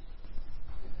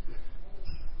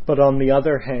 But on the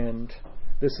other hand,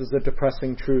 this is a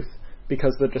depressing truth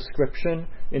because the description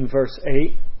in verse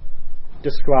 8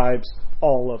 describes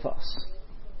all of us.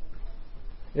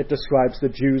 It describes the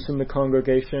Jews in the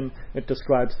congregation. It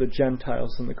describes the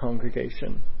Gentiles in the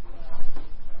congregation.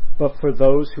 But for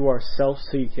those who are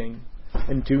self-seeking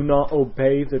and do not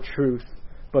obey the truth,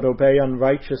 but obey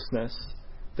unrighteousness,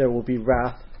 there will be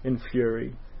wrath and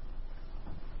fury.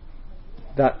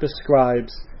 That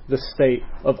describes the state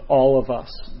of all of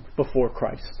us before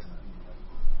Christ.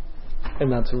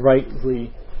 And that's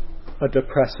rightly a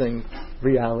depressing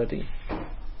reality.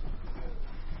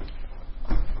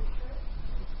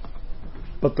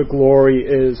 But the glory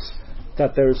is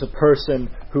that there's a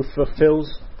person who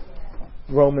fulfills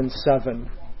Romans 7,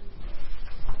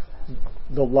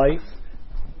 the life,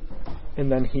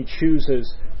 and then he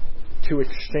chooses to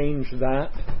exchange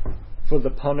that for the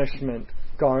punishment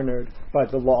garnered by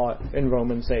the law in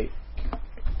Romans 8.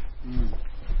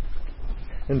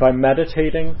 And by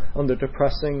meditating on the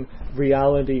depressing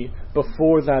reality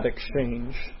before that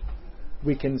exchange,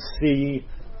 we can see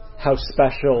how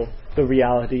special the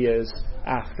reality is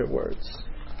afterwards.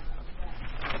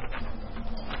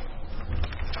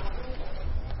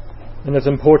 And it's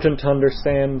important to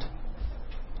understand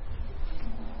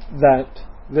that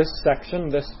this section,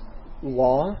 this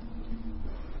law,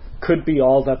 could be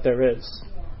all that there is.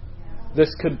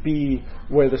 This could be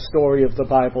where the story of the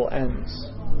Bible ends.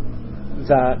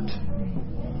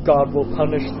 That God will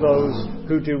punish those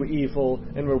who do evil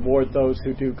and reward those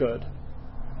who do good.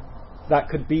 That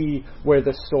could be where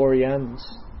the story ends.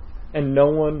 And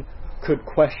no one could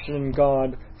question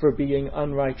God for being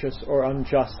unrighteous or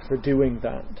unjust for doing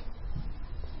that.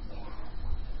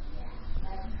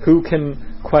 Who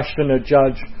can question a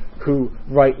judge who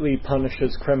rightly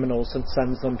punishes criminals and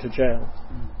sends them to jail?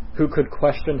 Who could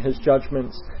question his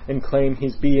judgments and claim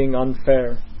he's being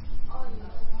unfair?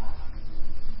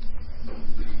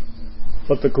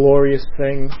 But the glorious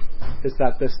thing is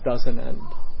that this doesn't end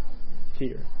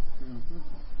here.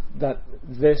 That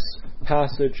this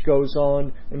passage goes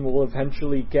on and will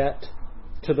eventually get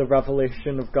to the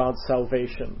revelation of God's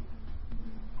salvation.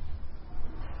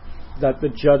 That the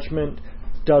judgment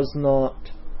does not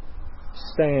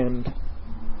stand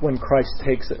when Christ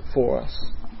takes it for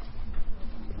us.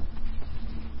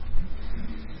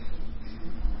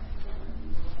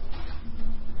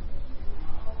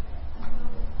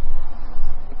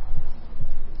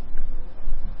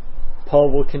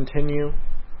 Paul will continue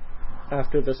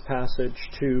after this passage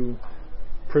to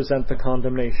present the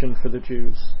condemnation for the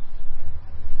Jews.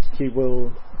 He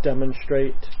will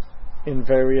demonstrate in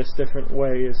various different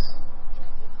ways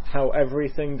how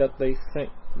everything that they think,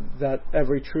 that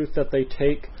every truth that they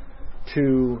take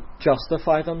to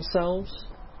justify themselves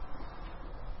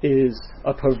is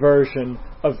a perversion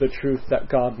of the truth that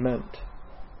God meant.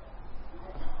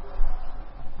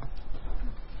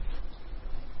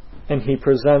 And he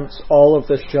presents all of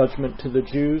this judgment to the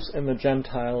Jews and the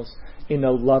Gentiles in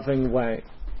a loving way,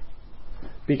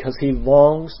 because he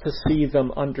longs to see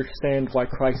them understand why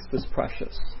Christ is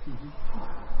precious.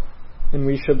 And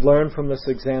we should learn from this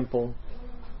example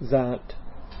that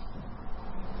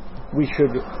we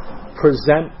should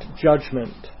present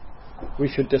judgment, we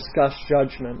should discuss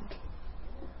judgment,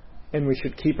 and we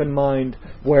should keep in mind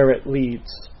where it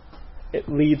leads. It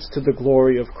leads to the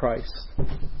glory of Christ.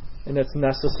 And it's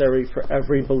necessary for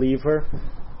every believer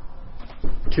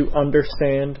to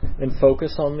understand and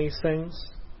focus on these things.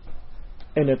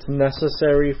 And it's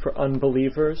necessary for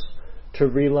unbelievers to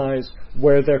realize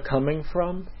where they're coming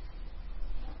from,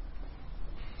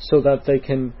 so that they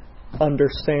can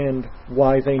understand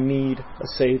why they need a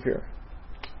Savior.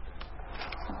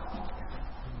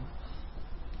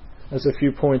 As a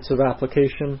few points of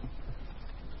application,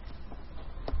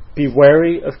 be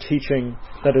wary of teaching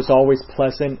that is always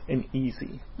pleasant and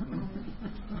easy.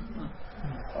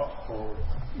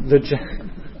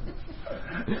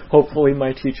 Hopefully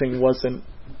my teaching wasn't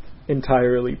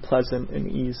entirely pleasant and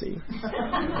easy.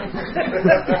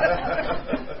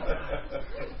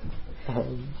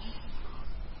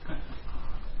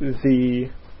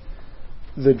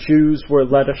 The Jews were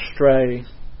led astray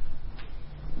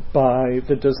by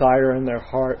the desire in their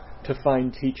heart to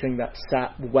find teaching that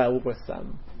sat well with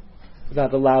them,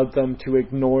 that allowed them to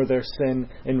ignore their sin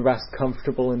and rest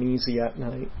comfortable and easy at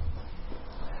night.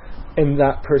 And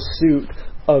that pursuit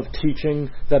of teaching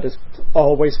that is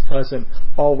always pleasant,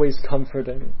 always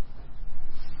comforting,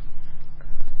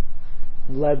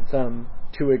 led them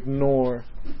to ignore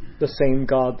the same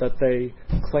God that they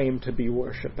claim to be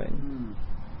worshiping.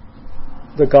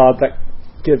 The God that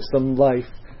gives them life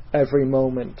every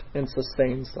moment and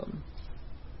sustains them.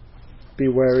 Be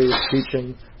wary of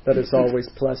teaching that is always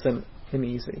pleasant and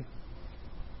easy.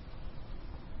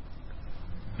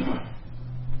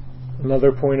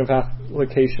 Another point of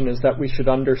application is that we should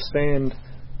understand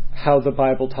how the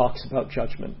Bible talks about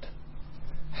judgment,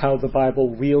 how the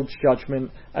Bible wields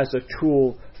judgment as a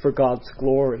tool for God's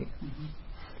glory,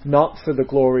 not for the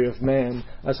glory of man,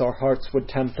 as our hearts would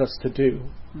tempt us to do,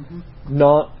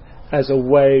 not as a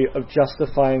way of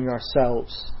justifying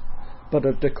ourselves, but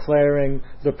of declaring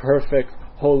the perfect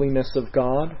holiness of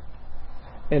God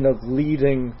and of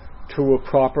leading to a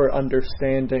proper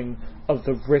understanding of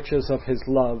the riches of His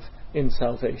love in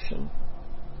salvation.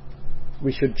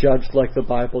 We should judge like the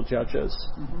Bible judges,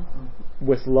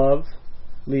 with love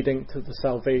leading to the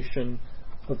salvation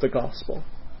of the gospel.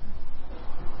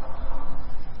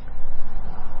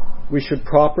 We should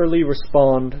properly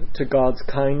respond to God's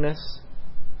kindness,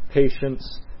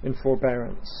 patience, and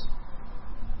forbearance.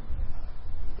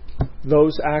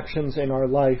 Those actions in our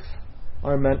life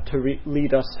are meant to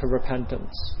lead us to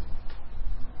repentance.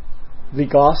 The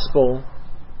gospel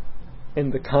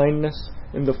and the kindness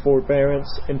and the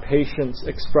forbearance and patience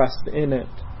expressed in it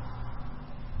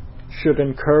should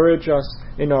encourage us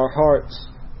in our hearts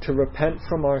to repent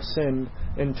from our sin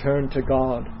and turn to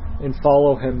God and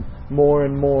follow Him more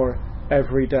and more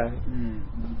every day.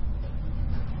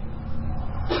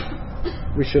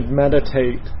 We should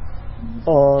meditate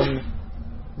on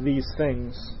these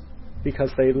things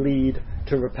because they lead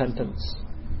to repentance.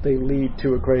 They lead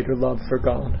to a greater love for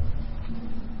God.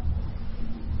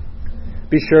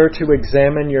 Be sure to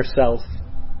examine yourself,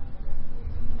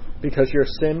 because your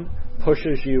sin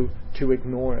pushes you to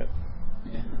ignore it.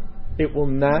 It will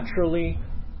naturally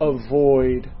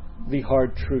avoid the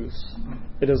hard truths.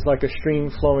 It is like a stream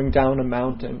flowing down a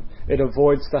mountain. It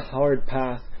avoids the hard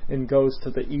path and goes to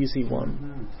the easy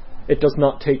one. It does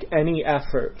not take any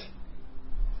effort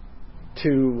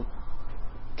to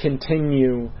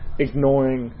continue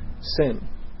ignoring sin.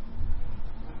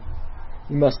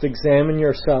 You must examine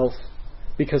yourself,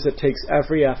 because it takes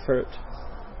every effort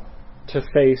to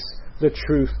face the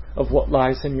truth of what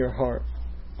lies in your heart,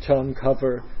 to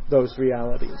uncover those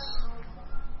realities.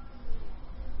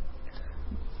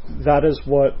 That is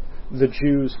what the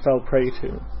Jews fell prey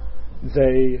to.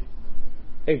 They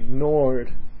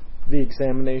ignored the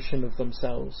examination of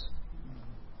themselves.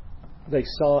 They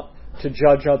sought to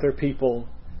judge other people,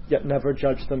 yet never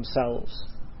judged themselves.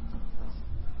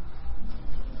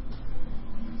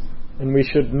 And we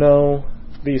should know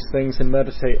these things and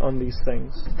meditate on these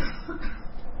things.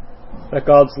 That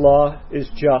God's law is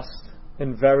just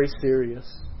and very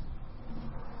serious.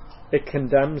 It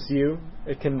condemns you,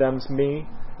 it condemns me,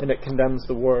 and it condemns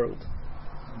the world.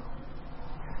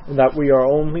 And that we are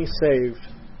only saved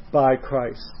by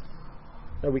Christ.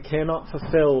 That we cannot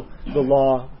fulfill the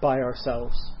law by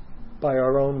ourselves, by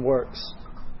our own works.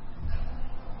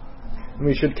 And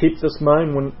we should keep this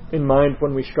in mind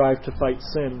when we strive to fight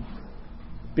sin,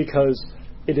 because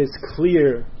it is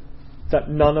clear that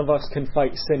none of us can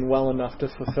fight sin well enough to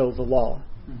fulfill the law.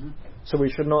 So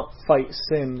we should not fight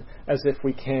sin as if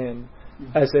we can,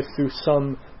 as if through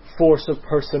some force of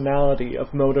personality,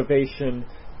 of motivation,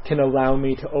 can allow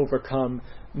me to overcome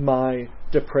my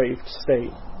depraved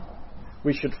state.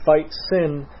 We should fight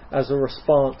sin as a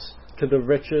response to the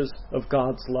riches of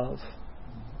God's love.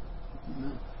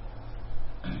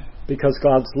 Because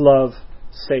God's love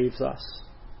saves us,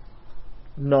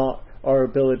 not our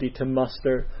ability to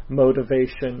muster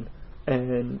motivation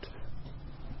and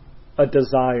a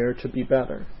desire to be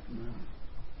better.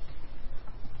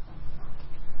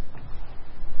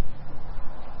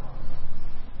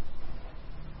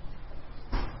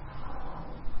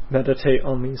 Meditate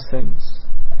on these things,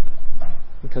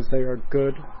 because they are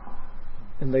good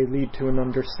and they lead to an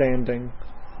understanding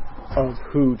of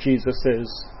who Jesus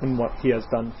is and what He has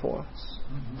done for us.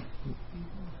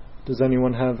 Does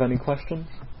anyone have any questions?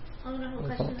 I don't have a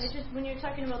question. It's just when you're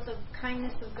talking about the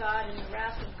kindness of God and the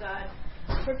wrath of God,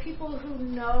 for people who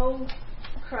know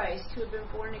Christ, who have been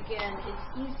born again,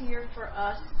 it's easier for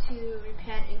us to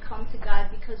repent and come to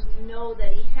God because we know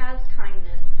that He has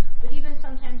kindness. But even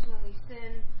sometimes when we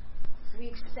sin, we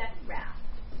expect wrath.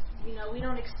 You know, we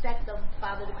don't expect the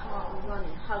Father to come out and run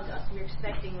and hug us. We're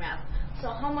expecting wrath. So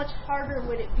how much harder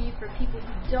would it be for people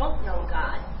who don't know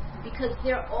God, because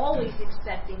they're always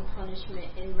expecting punishment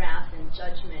and wrath and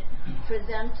judgment, for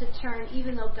them to turn,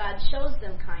 even though God shows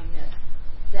them kindness,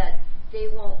 that they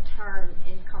won't turn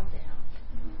and come to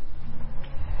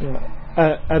Him?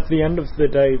 Yeah. At the end of the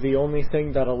day, the only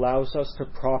thing that allows us to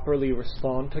properly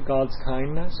respond to God's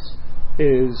kindness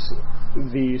is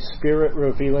the Spirit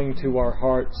revealing to our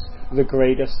hearts the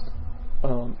greatest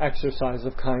exercise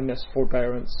of kindness,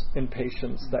 forbearance, and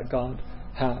patience that God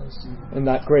has. And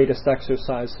that greatest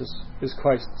exercise is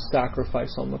Christ's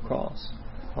sacrifice on the cross.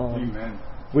 Amen.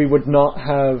 We would not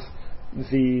have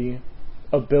the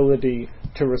ability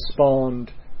to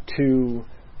respond to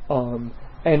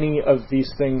any of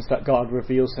these things that God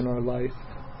reveals in our life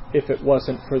if it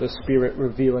wasn't for the Spirit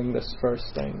revealing this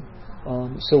first thing.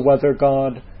 So whether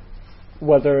God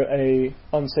whether a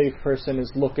unsaved person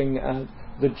is looking at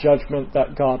the judgment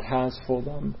that God has for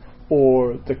them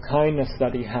or the kindness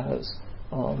that He has,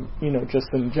 just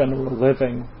in general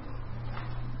living,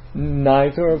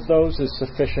 neither of those is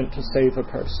sufficient to save a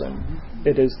person.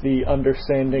 It is the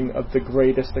understanding of the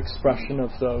greatest expression of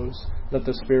those that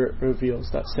the Spirit reveals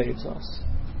that saves us.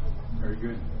 Very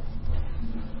good.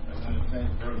 As I was saying,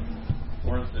 verse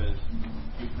 4 says,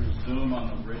 you presume on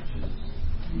the riches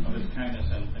of His kindness,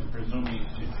 and presuming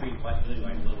to treat like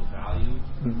little value,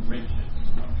 riches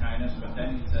of kindness. But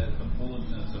then he says the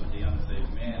foolishness of the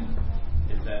unsaved man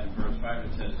is that in verse 5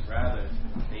 it says, rather,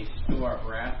 they store up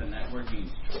wrath, and that word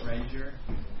means treasure.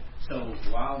 So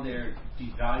while they're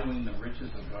devaluing the riches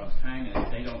of God's kindness,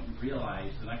 they don't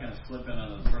realize, they're not going to slip in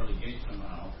under the pearly gate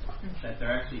somehow, that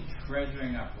they're actually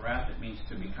treasuring up wrath. It means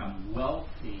to become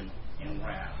wealthy in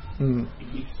wrath. To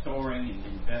keep storing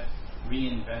and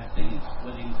reinvesting and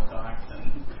splitting stocks.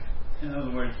 And in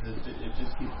other words, it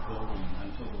just keeps building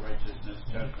until the righteousness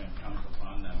judgment comes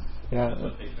upon them. Yeah. That's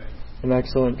what they face. An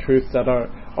excellent truth that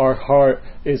our heart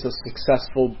is a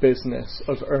successful business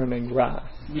of earning wrath.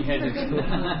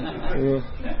 Yeah.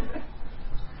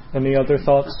 Any other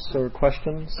thoughts or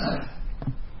questions?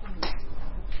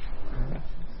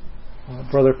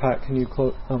 Brother Pat, can you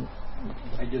close?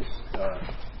 I just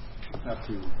have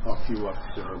to talk you up,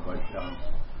 sir, but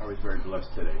I was very blessed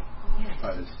today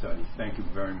by this study. Thank you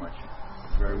very much.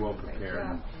 Very well prepared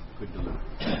and good delivery.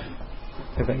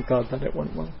 I thank God that it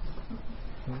went well.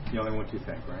 The only one to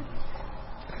thank, right?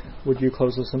 Would you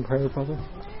close us in prayer, brother?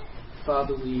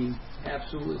 Father, we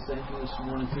absolutely thank you this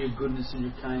morning for your goodness and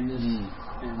your kindness,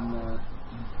 and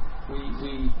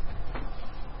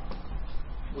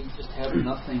we just have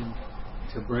nothing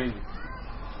to bring,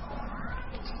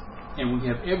 and we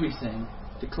have everything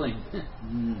to cling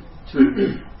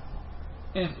to.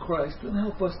 And Christ, and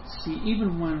help us to see,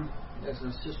 even when, as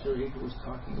our sister Ava was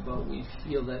talking about, we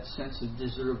feel that sense of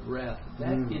deserved wrath,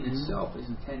 that in itself is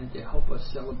intended to help us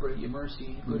celebrate your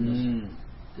mercy and goodness,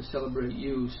 to celebrate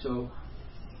you. So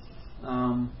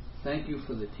thank you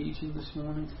for the teaching this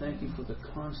morning. Thank you for the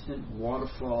constant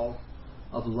waterfall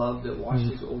of love that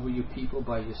washes over your people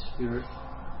by your Spirit,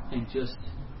 and just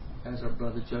as our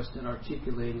brother Justin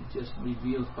articulated, just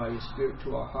reveals by your Spirit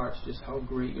to our hearts just how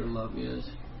great your love is.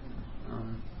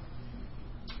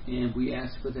 And we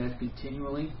ask for that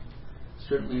continually.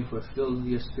 Certainly if we're filled with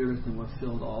your Spirit, then we're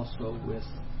filled also with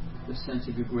the sense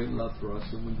of your great love for us,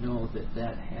 and we know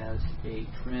that has a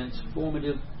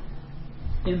transformative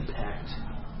impact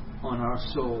on our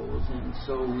souls. And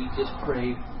so we just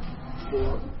pray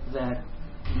for that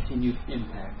continued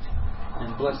impact.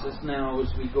 And bless us now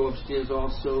as we go upstairs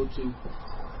also to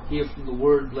hear from the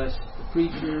Word. Bless the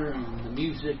preacher and the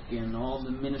music and all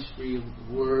the ministry of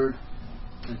the Word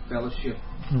and fellowship,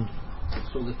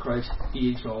 so that Christ be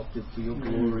exalted for your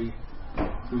glory,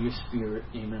 through your Spirit.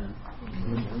 Amen.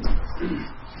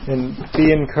 And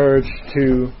be encouraged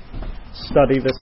to study this